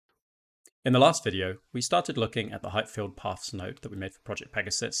In the last video, we started looking at the Highfield paths node that we made for Project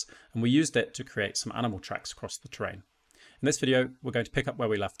Pegasus, and we used it to create some animal tracks across the terrain. In this video, we're going to pick up where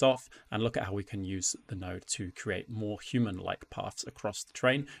we left off and look at how we can use the node to create more human-like paths across the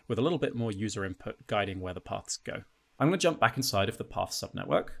terrain with a little bit more user input guiding where the paths go. I'm going to jump back inside of the path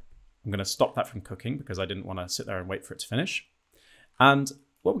subnetwork. I'm going to stop that from cooking because I didn't want to sit there and wait for it to finish. And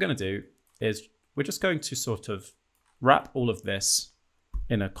what we're going to do is we're just going to sort of wrap all of this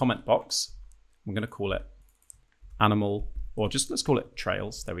in a comment box. We're going to call it animal, or just let's call it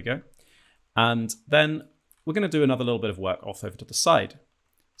trails. There we go. And then we're going to do another little bit of work off over to the side.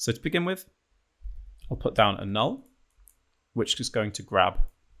 So to begin with, I'll put down a null, which is going to grab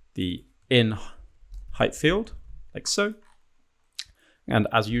the in height field like so. And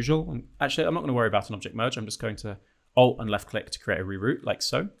as usual, actually, I'm not going to worry about an object merge. I'm just going to Alt and left click to create a reroute like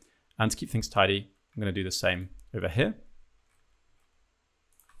so. And to keep things tidy, I'm going to do the same over here.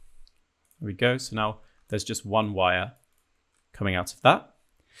 There we go. So now there's just one wire coming out of that.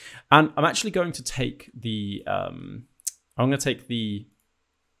 And I'm actually going to take the anisotropic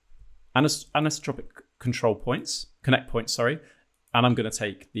control points, connect points, sorry, and I'm going to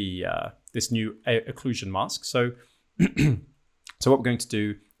take the this new occlusion mask. So, so what we're going to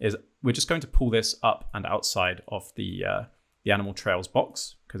do is we're just going to pull this up and outside of the animal trails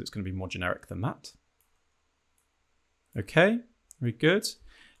box because it's going to be more generic than that. Okay, very good.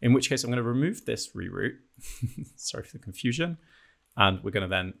 In which case I'm going to remove this reroute. Sorry for the confusion. And we're going to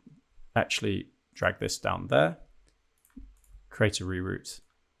then actually drag this down there, create a reroute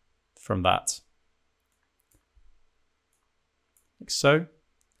from that, like so.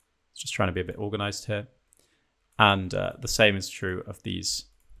 Just trying to be a bit organized here. And the same is true of these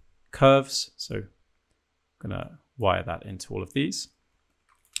curves. So I'm going to wire that into all of these.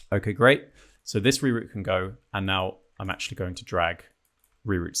 Okay, great. So this reroute can go, and now I'm actually going to drag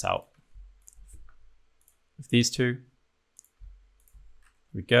reroutes out of these two. Here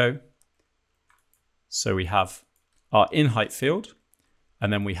we go. So we have our in height field,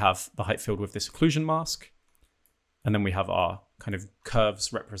 and then we have the height field with this occlusion mask, and then we have our kind of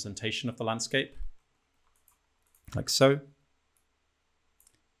curves representation of the landscape, like so.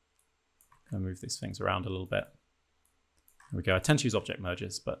 I'll move these things around a little bit. Here we go. I tend to use object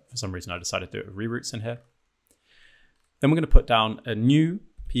merges, but for some reason I decided to do it with reroutes in here. Then we're going to put down a new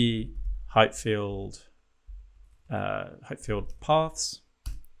P height field paths.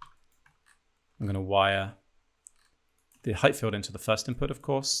 I'm going to wire the height field into the first input, of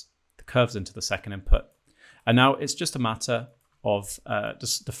course, the curves into the second input. And now it's just a matter of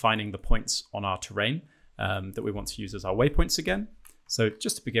just defining the points on our terrain that we want to use as our waypoints again. So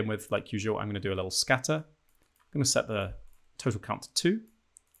just to begin with, like usual, I'm going to do a little scatter. I'm going to set the total count to 2.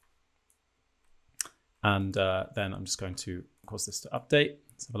 And then I'm just going to cause this to update.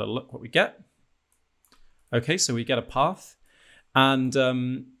 Let's have a little look what we get. Okay, so we get a path. And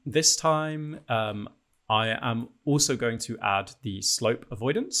this time I am also going to add the slope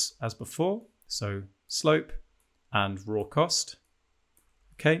avoidance as before. So slope and raw cost.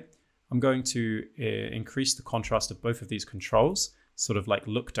 Okay, I'm going to increase the contrast of both of these controls, sort of like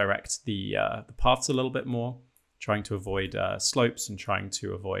look direct the paths a little bit more, trying to avoid slopes and trying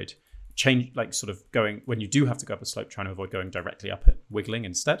to avoid change, like sort of going, when you do have to go up a slope, trying to avoid going directly up it, wiggling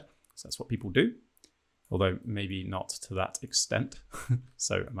instead. So that's what people do, although maybe not to that extent.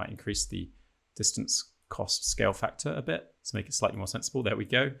 So I might increase the distance cost scale factor a bit to make it slightly more sensible. There we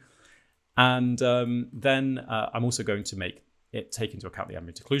go. And then I'm also going to make it take into account the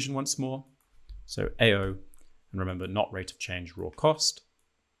ambient occlusion once more. So AO, and remember, not rate of change, raw cost.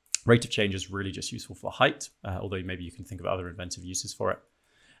 Rate of change is really just useful for height, although maybe you can think of other inventive uses for it.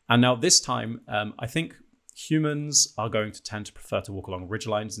 And now this time, I think humans are going to tend to prefer to walk along ridge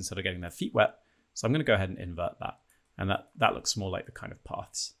lines instead of getting their feet wet. So I'm going to go ahead and invert that. And that looks more like the kind of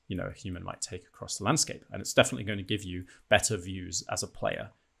paths, you know, a human might take across the landscape. And it's definitely going to give you better views as a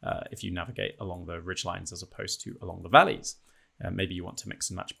player if you navigate along the ridge lines as opposed to along the valleys. Maybe you want to mix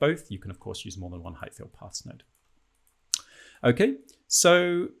and match both. You can, of course, use more than one height field paths node. Okay,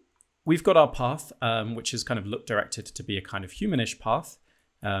 so we've got our path, which is kind of look directed to be a kind of humanish path.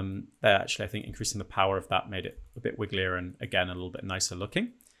 There actually, I think increasing the power of that made it a bit wigglier and again, a little bit nicer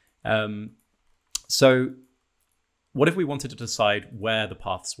looking. So what if we wanted to decide where the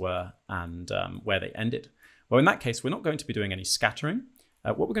paths were and where they ended? Well, in that case, we're not going to be doing any scattering.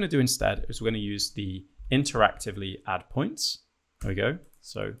 What we're going to do instead is we're going to use the interactively add points. There we go.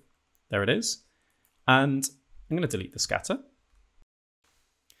 So there it is. And I'm going to delete the scatter.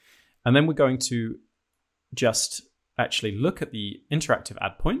 And then we're going to just actually look at the interactive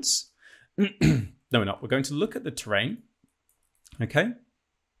add points. No, we're not. We're going to look at the terrain. Okay.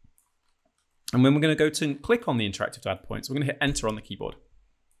 And when we're going to go to click on the interactive to add points, we're going to hit enter on the keyboard.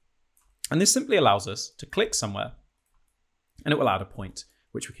 And this simply allows us to click somewhere and it will add a point,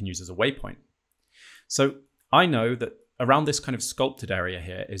 which we can use as a waypoint. So I know that around this kind of sculpted area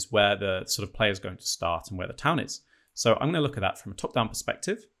here is where the sort of player is going to start and where the town is. So I'm going to look at that from a top-down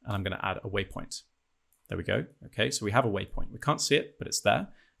perspective, and I'm going to add a waypoint. There we go. Okay, so we have a waypoint. We can't see it, but it's there.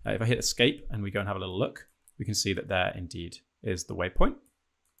 If I hit escape and we go and have a little look, we can see that there indeed is the waypoint.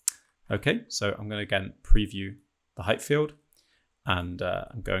 Okay, so I'm going to again preview the height field, and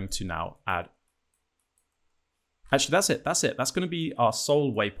I'm going to now add. Actually, that's it. That's it. That's going to be our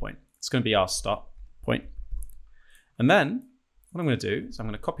sole waypoint. It's going to be our start point. And then what I'm going to do is I'm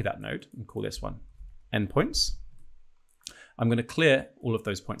going to copy that node and call this one endpoints. I'm going to clear all of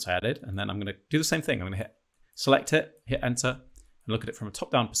those points I added, and then I'm going to do the same thing. I'm going to select it, hit enter, and look at it from a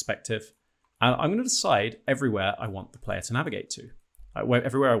top-down perspective. And I'm going to decide everywhere I want the player to navigate to,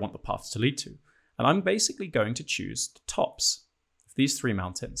 everywhere I want the paths to lead to. And I'm basically going to choose the tops of these 3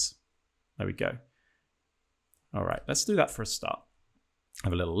 mountains. There we go. All right, let's do that for a start.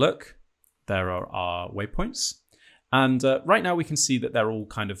 Have a little look. There are our waypoints. And right now we can see that they're all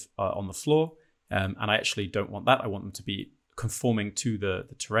kind of on the floor. And I actually don't want that. I want them to be conforming to the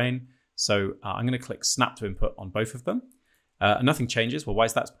terrain. So I'm going to click snap to input on both of them. And nothing changes. Well, why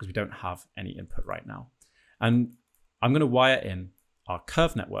is that? It's because we don't have any input right now. And I'm going to wire in our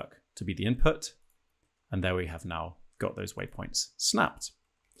curve network to be the input. And there we have now got those waypoints snapped.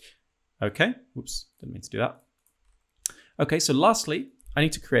 Okay, oops, didn't mean to do that. Okay, so lastly, I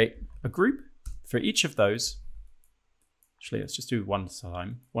need to create a group for each of those. Actually, let's just do one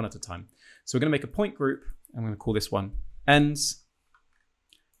at a time. So we're going to make a point group. I'm going to call this one ends.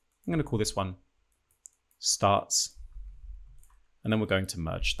 I'm going to call this one starts. And then we're going to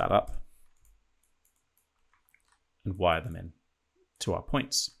merge that up and wire them in to our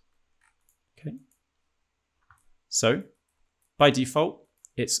points. Okay. So by default,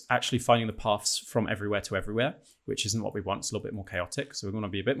 it's actually finding the paths from everywhere to everywhere, which isn't what we want. It's a little bit more chaotic. So we want to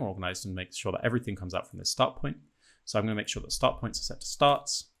be a bit more organized and make sure that everything comes out from this start point. So I'm going to make sure that start points are set to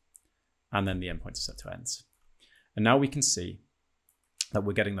starts and then the end points are set to ends. And now we can see that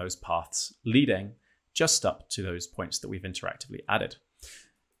we're getting those paths leading just up to those points that we've interactively added.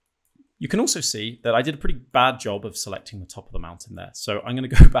 You can also see that I did a pretty bad job of selecting the top of the mountain there. So I'm going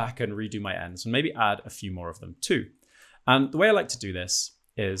to go back and redo my ends and maybe add a few more of them too. And the way I like to do this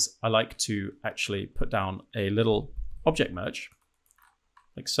is I like to actually put down a little object merge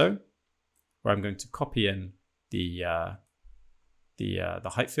like so, where I'm going to copy in the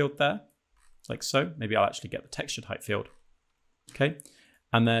height field there, like so. Maybe I'll actually get the textured height field. Okay.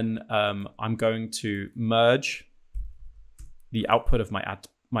 And then I'm going to merge the output of my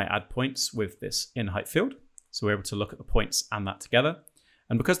add points with this in height field. So we're able to look at the points and that together.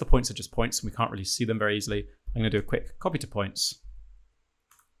 And because the points are just points and we can't really see them very easily, I'm going to do a quick copy to points.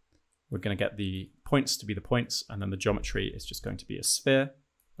 We're going to get the points to be the points, and then the geometry is just going to be a sphere,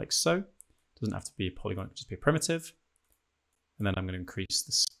 like so. It doesn't have to be a polygon, it can just be a primitive. And then I'm going to increase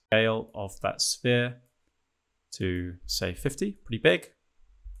the scale of that sphere to say 50, pretty big.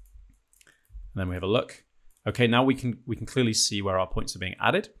 And then we have a look. Okay, now we can clearly see where our points are being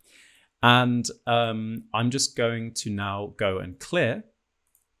added. And I'm just going to now go and clear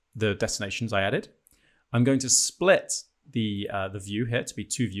the destinations I added. I'm going to split the view here to be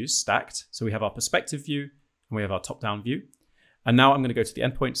 2 views stacked. So we have our perspective view and we have our top-down view. And now I'm going to go to the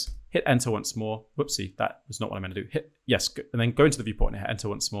endpoints, hit enter once more. Whoopsie, that was not what I'm going to do. Hit yes, and then go into the viewport and hit enter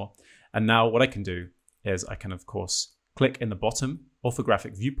once more. And now what I can do is I can, of course, click in the bottom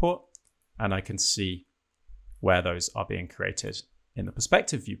orthographic viewport, and I can see where those are being created in the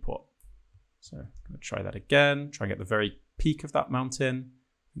perspective viewport. So I'm going to try that again, try and get the very peak of that mountain.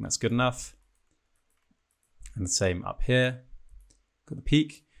 I think that's good enough. And the same up here, got the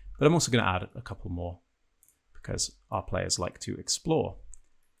peak. But I'm also going to add a couple more because our players like to explore.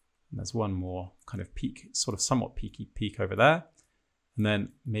 And there's one more kind of peak, sort of somewhat peaky peak over there. And then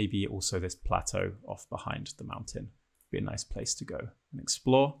maybe also this plateau off behind the mountain. Be a nice place to go and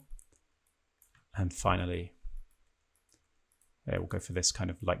explore. And finally, we'll go for this kind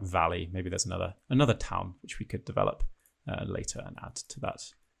of like valley. Maybe there's another town which we could develop later and add to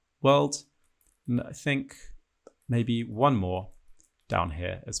that world. And I think maybe one more down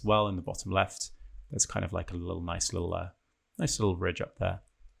here as well in the bottom left. There's kind of like a little nice little ridge up there.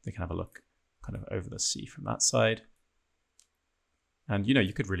 We can have a look kind of over the sea from that side. And you know,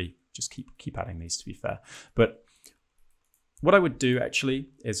 you could really just keep adding these, to be fair. But what I would do actually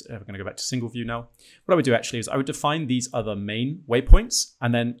is, we're going to go back to single view now. What I would do actually is I would define these other main waypoints,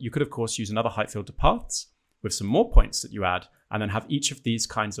 and then you could of course use another height field to paths with some more points that you add, and then have each of these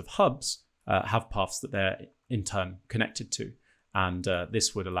kinds of hubs have paths that they're in turn connected to. And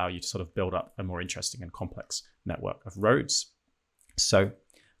this would allow you to sort of build up a more interesting and complex network of roads. So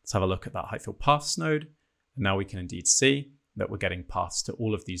let's have a look at that Highfield paths node. And now we can indeed see that we're getting paths to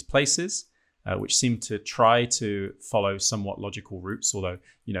all of these places, which seem to try to follow somewhat logical routes, although,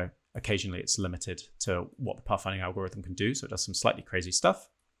 you know, occasionally it's limited to what the pathfinding algorithm can do. So it does some slightly crazy stuff.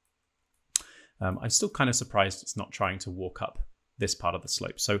 I'm still kind of surprised it's not trying to walk up this part of the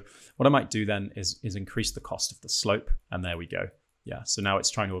slope. So what I might do then is increase the cost of the slope. And there we go. Yeah, so now it's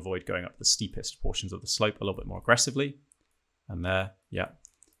trying to avoid going up the steepest portions of the slope a little bit more aggressively. And there, yeah.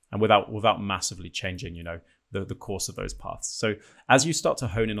 And without massively changing, you know, the course of those paths. So as you start to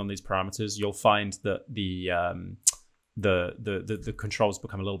hone in on these parameters, you'll find that the controls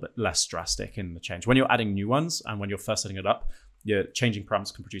become a little bit less drastic in the change. When you're adding new ones and when you're first setting it up, your changing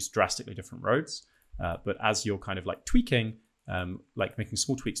parameters can produce drastically different roads. But as you're kind of like tweaking, like making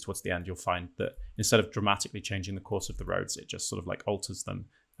small tweaks towards the end, you'll find that instead of dramatically changing the course of the roads, it just sort of like alters them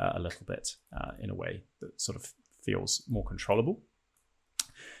a little bit in a way that sort of feels more controllable.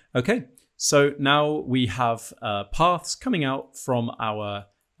 Okay, so now we have paths coming out from our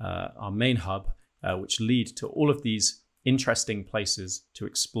main hub, which lead to all of these interesting places to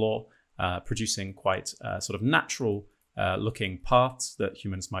explore, producing quite sort of natural looking paths that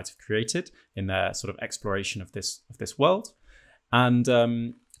humans might have created in their sort of exploration of this world. And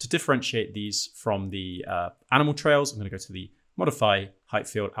to differentiate these from the animal trails, I'm going to go to the Modify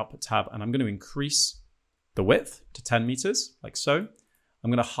Highfield Output tab, and I'm going to increase the width to 10 meters, like so. I'm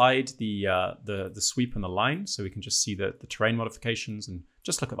going to hide the sweep and the line so we can just see the terrain modifications and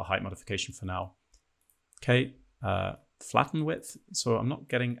just look at the height modification for now. Okay, flatten width. So I'm not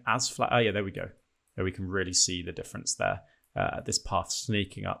getting as flat. Oh yeah, there we go. There we can really see the difference there. This path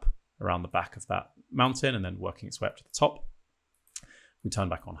snaking up around the back of that mountain and then working its way up to the top. We turn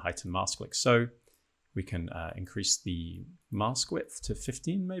back on height and mask like so. We can increase the mask width to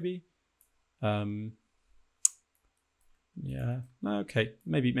 15 maybe. Yeah, okay,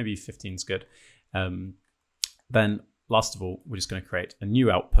 maybe 15 is good. Then last of all, we're just going to create a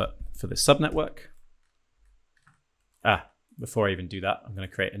new output for this subnetwork. Before I even do that, I'm going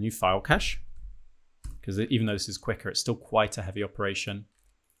to create a new file cache, because even though this is quicker, it's still quite a heavy operation.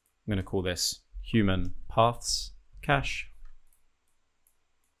 I'm going to call this human paths cache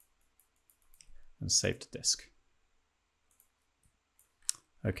and save to disk.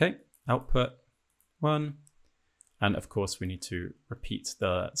 Okay, output 1. And of course, we need to repeat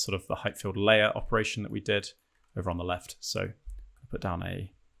the sort of the Highfield layer operation that we did over on the left. So I'll put down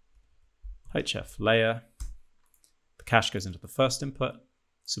a HF layer. The cache goes into the first input,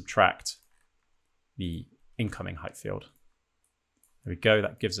 subtract the incoming Highfield. There we go.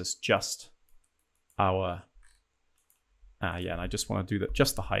 That gives us just our, yeah, and I just want to do that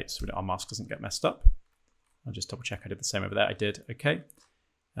just the height so that our mask doesn't get messed up. I'll just double check I did the same over there. I did, okay.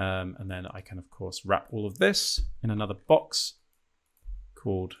 And then I can, of course, wrap all of this in another box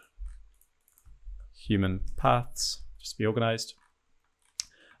called human paths, just to be organized.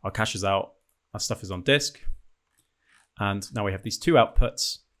 Our cache is out, our stuff is on disk. And now we have these two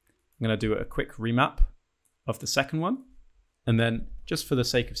outputs. I'm going to do a quick remap of the second one. And then just for the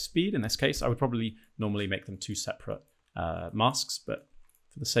sake of speed, in this case, I would probably normally make them two separate masks. But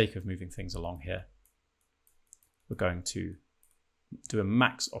for the sake of moving things along here, we're going to do a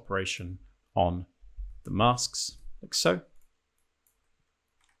max operation on the masks, like so.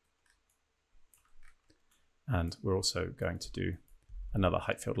 And we're also going to do another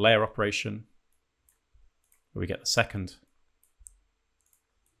Highfield layer operation where we get the second.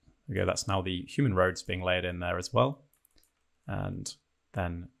 There we go, that's now the human roads being layered in there as well. And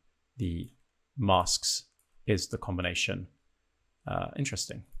then the masks is the combination.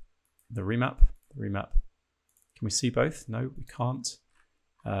 Interesting. The remap. Can we see both? No, we can't.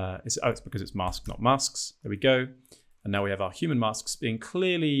 It's because it's mask, not masks. There we go. And now we have our human masks being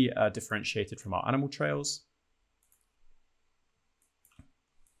clearly differentiated from our animal trails.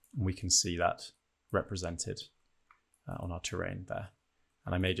 And we can see that represented on our terrain there.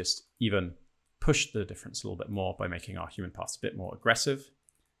 And I may just even push the difference a little bit more by making our human paths a bit more aggressive.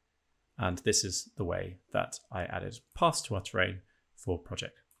 And this is the way that I added paths to our terrain for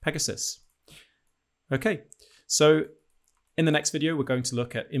Project Pegasus. Okay. So in the next video, we're going to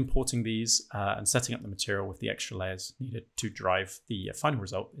look at importing these and setting up the material with the extra layers needed to drive the final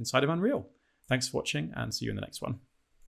result inside of Unreal. Thanks for watching and see you in the next one.